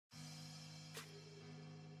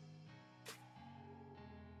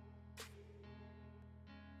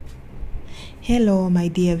Hello my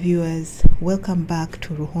dear viewers, welcome back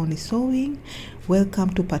to Ruhoni Sewing.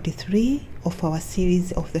 Welcome to part 3 of our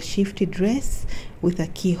series of the shifted dress with a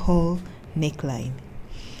keyhole neckline.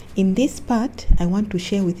 In this part, I want to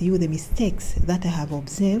share with you the mistakes that I have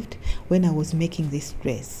observed when I was making this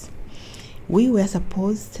dress. There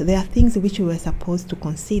are things which we were supposed to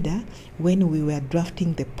consider when we were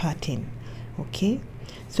drafting the pattern, okay?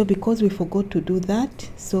 So because we forgot to do that,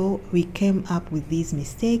 so we came up with these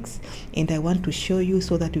mistakes, and I want to show you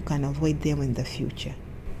so that you can avoid them in the future.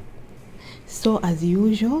 So as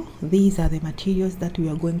usual, these are the materials that we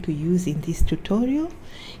are going to use in this tutorial.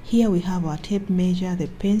 Here we have our tape measure, the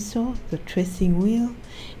pencil, the tracing wheel.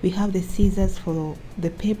 We have the scissors for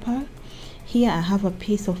the paper. Here I have a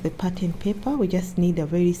piece of the pattern paper. We just need a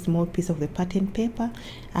very small piece of the pattern paper.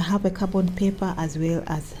 I have a carbon paper as well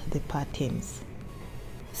as the patterns.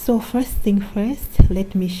 So first thing first,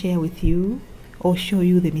 let me share with you or show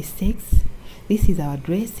you the mistakes. This is our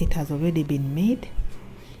dress. It has already been made,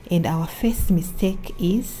 and our first mistake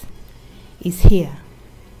is here.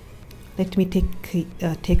 Let me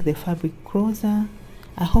take the fabric closer.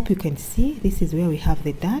 I hope you can see. This is where we have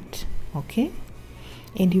the dart, okay,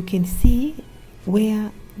 and you can see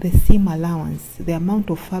where the seam allowance, the amount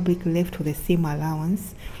of fabric left for the seam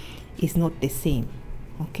allowance is not the same,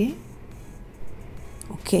 okay.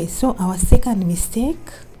 Okay, so our second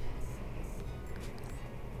mistake,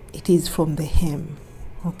 it is from the hem,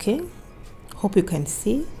 okay. Hope you can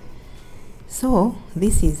see. So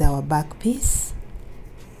this is our back piece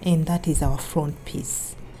and that is our front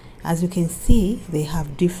piece. As you can see, they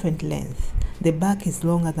have different length. The back is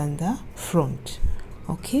longer than the front,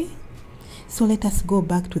 okay. So let us go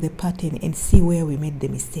back to the pattern and see where we made the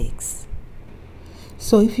mistakes.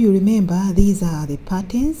 So if you remember, these are the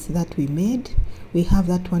patterns that we made. We have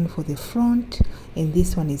that one for the front and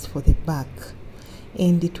this one is for the back,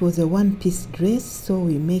 and it was a one-piece dress, so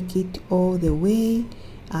we make it all the way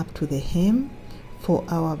up to the hem for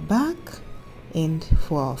our back and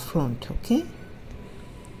for our front, okay.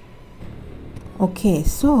 Okay,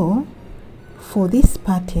 so for this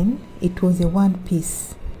pattern it was a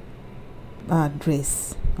one-piece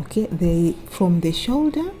dress, okay. From the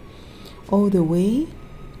shoulder all the way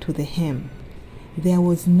to the hem. There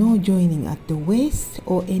was no joining at the waist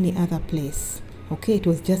or any other place, okay. It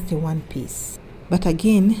was just a one piece. But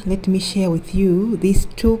again, let me share with you this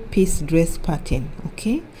two-piece dress pattern,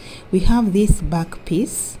 okay. We have this back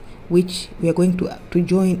piece which we are going to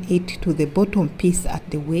join it to the bottom piece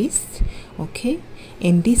at the waist, okay,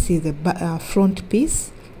 and this is the front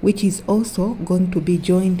piece which is also going to be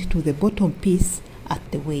joined to the bottom piece at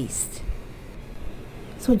the waist.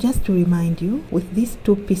 So just to remind you, with this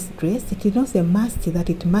two-piece dress, it is not a must that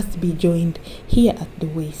it must be joined here at the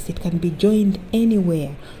waist. It can be joined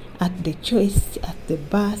anywhere, at the chest, at the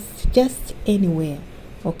bust, just anywhere,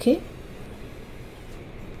 okay.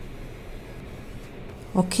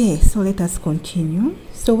 Okay, so let us continue.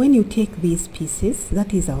 So when you take these pieces,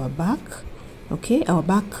 that is our back, okay, our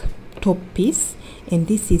back top piece, and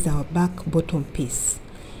this is our back bottom piece.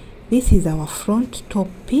 This is our front top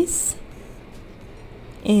piece,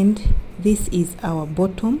 and this is our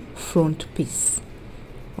bottom front piece,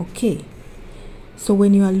 okay. So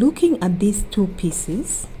when you are looking at these two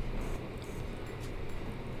pieces,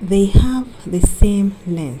 they have the same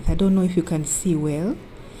length. I don't know if you can see well,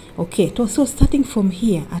 okay. So starting from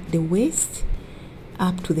here at the waist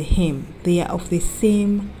up to the hem, they are of the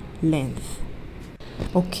same length,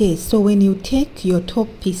 okay. So when you take your top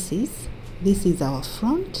pieces, this is our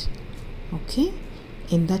front, okay,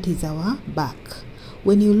 and that is our back.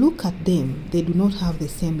 When you look at them, they do not have the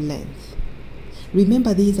same length.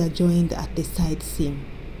 Remember, these are joined at the side seam,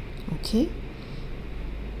 okay.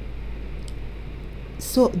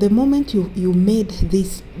 So the moment you made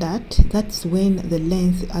this dart, that's when the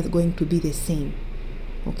length are going to be the same,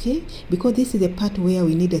 okay, because this is the part where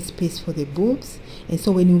we need a space for the boobs, and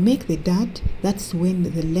so when you make the dart, that's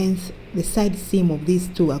when the length, the side seam of these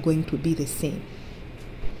two are going to be the same.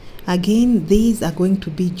 Again, these are going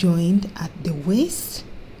to be joined at the waist,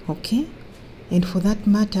 okay, and for that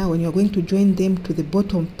matter, when you're going to join them to the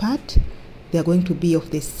bottom part, they are going to be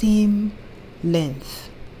of the same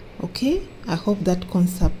length, okay. I hope that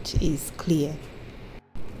concept is clear.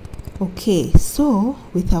 Okay, so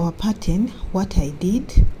with our pattern, what I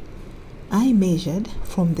did, I measured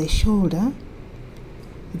from the shoulder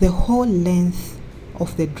the whole length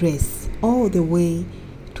of the dress all the way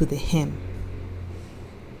to the hem,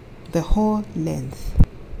 the whole length.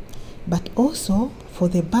 But also for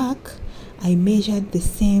the back, I measured the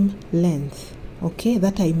same length, okay,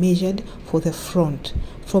 that I measured for the front,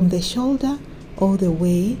 from the shoulder all the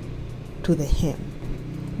way to the hem.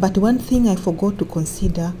 But one thing I forgot to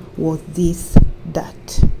consider was this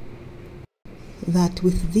dart. That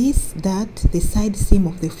with this dart, the side seam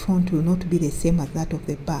of the front will not be the same as that of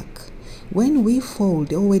the back. When we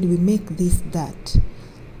fold or when we make this dart,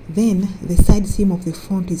 then the side seam of the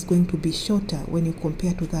front is going to be shorter when you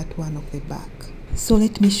compare to that one of the back. So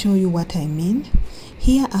let me show you what I mean.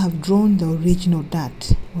 Here I have drawn the original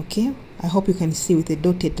dart, okay? I hope you can see with the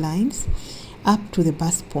dotted lines up to the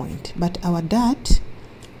bust point. But our dart,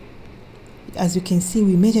 as you can see,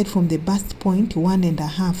 we measured from the bust point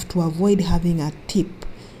 1.5 to avoid having a tip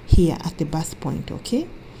here at the bust point, okay?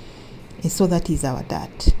 And so that is our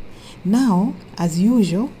dart. Now, as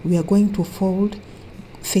usual, we are going to fold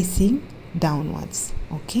facing downwards,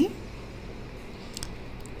 okay?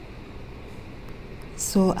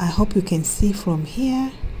 So I hope you can see from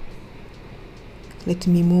here. Let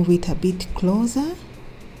me move it a bit closer,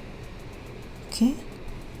 okay?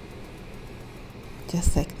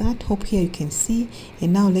 Just like that. Hope here you can see.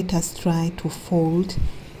 And now let us try to fold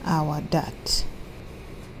our dart.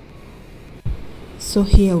 So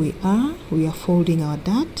here we are folding our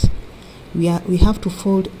dart. We have to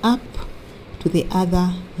fold up to the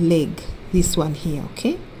other leg, this one here,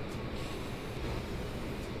 okay?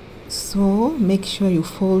 So make sure you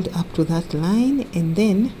fold up to that line, and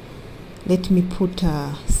then let me put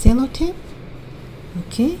a sellotape,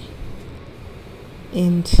 okay?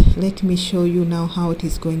 And let me show you now how it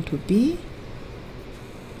is going to be.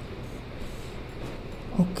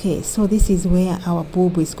 Okay, so this is where our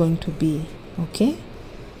boob is going to be, okay?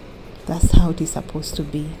 That's how it is supposed to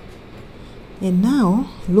be. And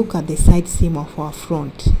now look at the side seam of our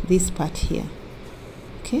front, this part here,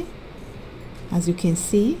 okay? As you can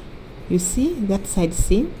see, you see that side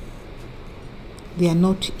seam, they are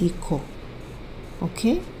not equal,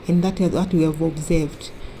 okay? And that is what we have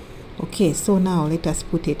observed. Okay, so now let us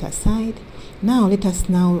put it aside. Now let us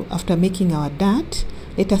after making our dart,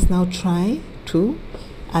 let us now try to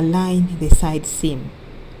align the side seam,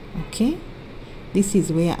 okay? This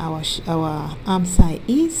is where our arm side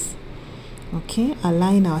is, okay?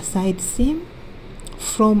 Align our side seam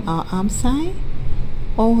from our arm side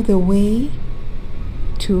all the way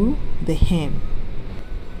to the hem.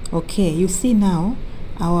 Okay, you see now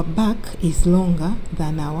our back is longer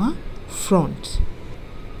than our front,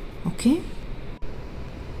 okay?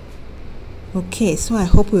 Okay, so I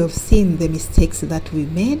hope we have seen the mistakes that we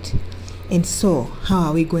made, and so how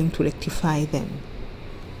are we going to rectify them?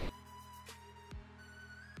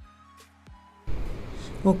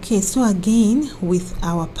 Okay, so again with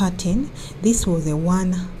our pattern, this was a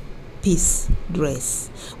one-piece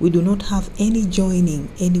dress. We do not have any joining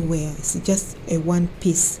anywhere. It's just a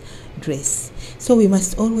one-piece dress. So we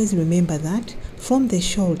must always remember that from the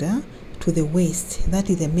shoulder to the waist, that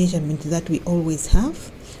is the measurement that we always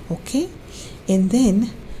have, okay? And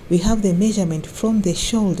then we have the measurement from the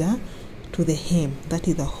shoulder to the hem, that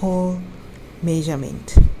is the whole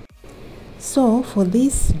measurement. So for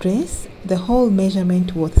this dress, the whole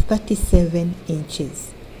measurement was 37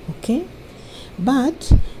 inches, okay?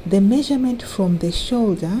 But the measurement from the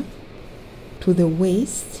shoulder to the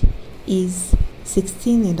waist is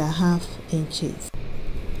 16.5 inches.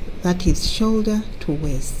 That is shoulder to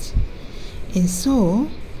waist. And so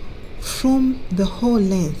from the whole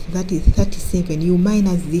length, that is 37, you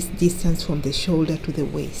minus this distance from the shoulder to the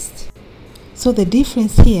waist. So the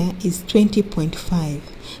difference here is 20.5.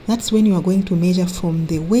 That's when you are going to measure from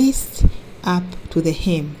the waist up to the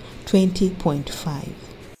hem, 20.5.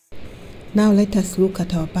 Now let us look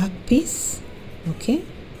at our back piece, okay?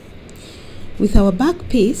 With our back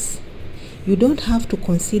piece, you don't have to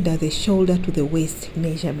consider the shoulder to the waist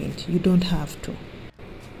measurement. You don't have to.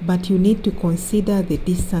 But you need to consider the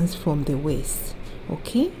distance from the waist,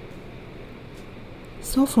 okay?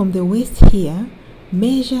 So from the waist here,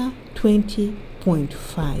 measure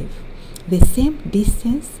 20.5, the same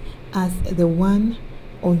distance as the one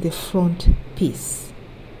on the front piece.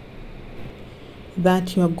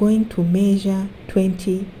 That you are going to measure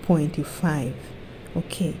 20.5,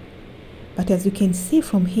 okay? But as you can see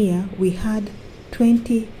from here, we had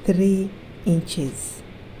 23 inches.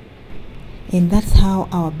 And that's how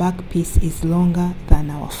our back piece is longer than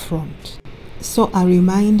our front. So a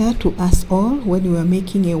reminder to us all, when we are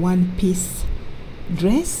making a one-piece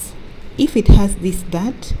dress, if it has this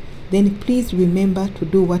dart, then please remember to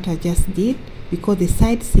do what I just did, because the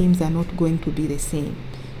side seams are not going to be the same,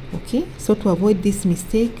 okay? So to avoid this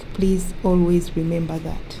mistake, please always remember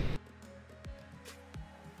that.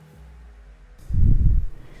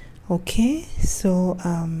 Okay, so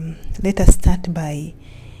let us start by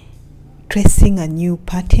tracing a new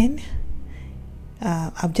pattern.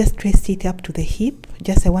 I've just traced it up to the hip.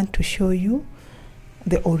 Just I want to show you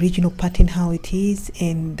the original pattern how it is,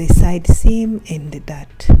 and the side seam and the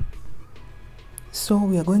dart. So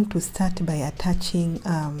we are going to start by attaching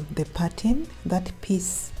the pattern, that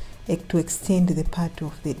piece, to extend the part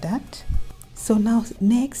of the dart. So now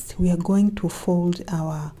next we are going to fold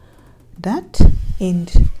our dart,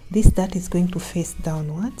 and this dart is going to face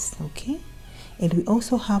downwards, okay? And we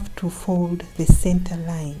also have to fold the center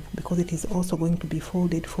line because it is also going to be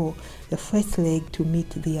folded for the first leg to meet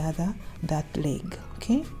the other dart leg,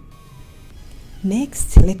 okay?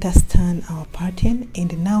 Next, let us turn our pattern,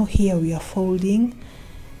 and now here we are folding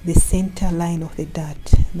the center line of the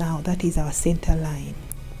dart. Now that is our center line.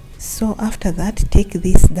 So after that, take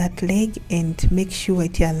this dart leg and make sure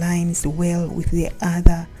it aligns well with the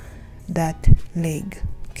other dart leg,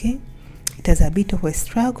 okay? It has a bit of a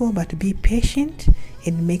struggle, but be patient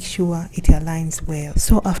and make sure it aligns well.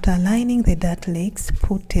 So after aligning the dart legs,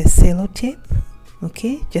 put a sellotape,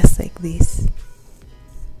 okay, just like this.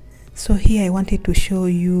 So here I wanted to show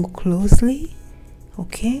you closely,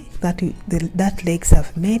 okay, that the dart legs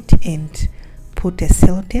have met, and put a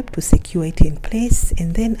sellotape to secure it in place.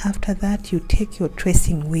 And then after that, you take your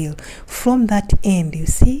tracing wheel from that end, you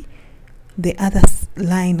see the other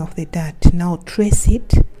line of the dart. Now trace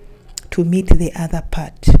it to meet the other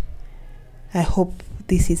part. I hope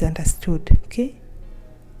this is understood, okay?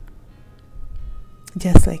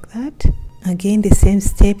 Just like that. Again, the same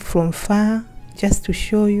step from far, just to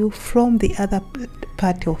show you from the other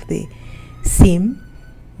part of the seam.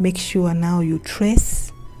 Make sure now you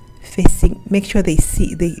trace facing, make sure they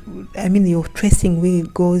see your tracing wheel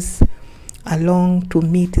goes along to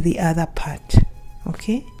meet the other part,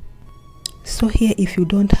 okay? So here, if you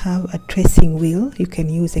don't have a tracing wheel, you can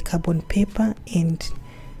use a carbon paper and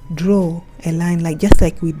draw a line just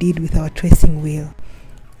like we did with our tracing wheel.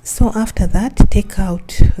 So after that, take out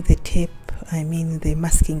the tape, the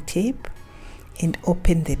masking tape, and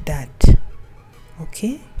open the dart,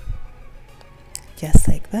 okay, just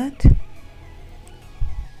like that.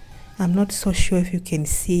 I'm not so sure if you can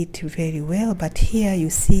see it very well, but here you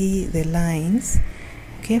see the lines,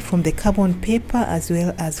 okay, from the carbon paper as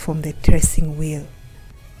well as from the tracing wheel.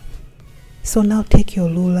 So now take your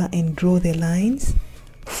ruler and draw the lines.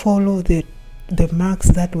 Follow the marks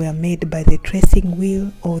that were made by the tracing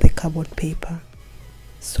wheel or the carbon paper.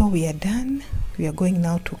 So we are done. We are going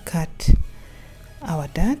now to cut our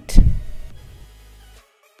dart.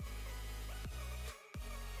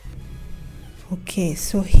 Okay,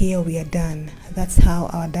 so here we are done. That's how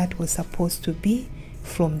our dart was supposed to be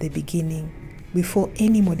from the beginning, before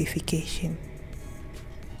any modification.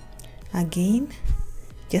 Again,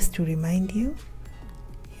 just to remind you,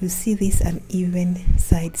 you see these uneven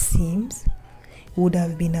side seams would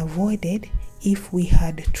have been avoided if we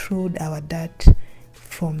had trued our dart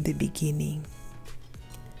from the beginning.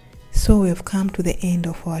 So we have come to the end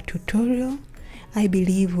of our tutorial. I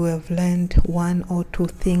believe we have learned one or two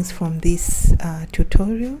things from this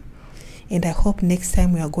tutorial, and I hope next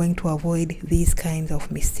time we are going to avoid these kinds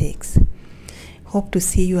of mistakes. Hope to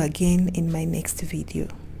see you again in my next video.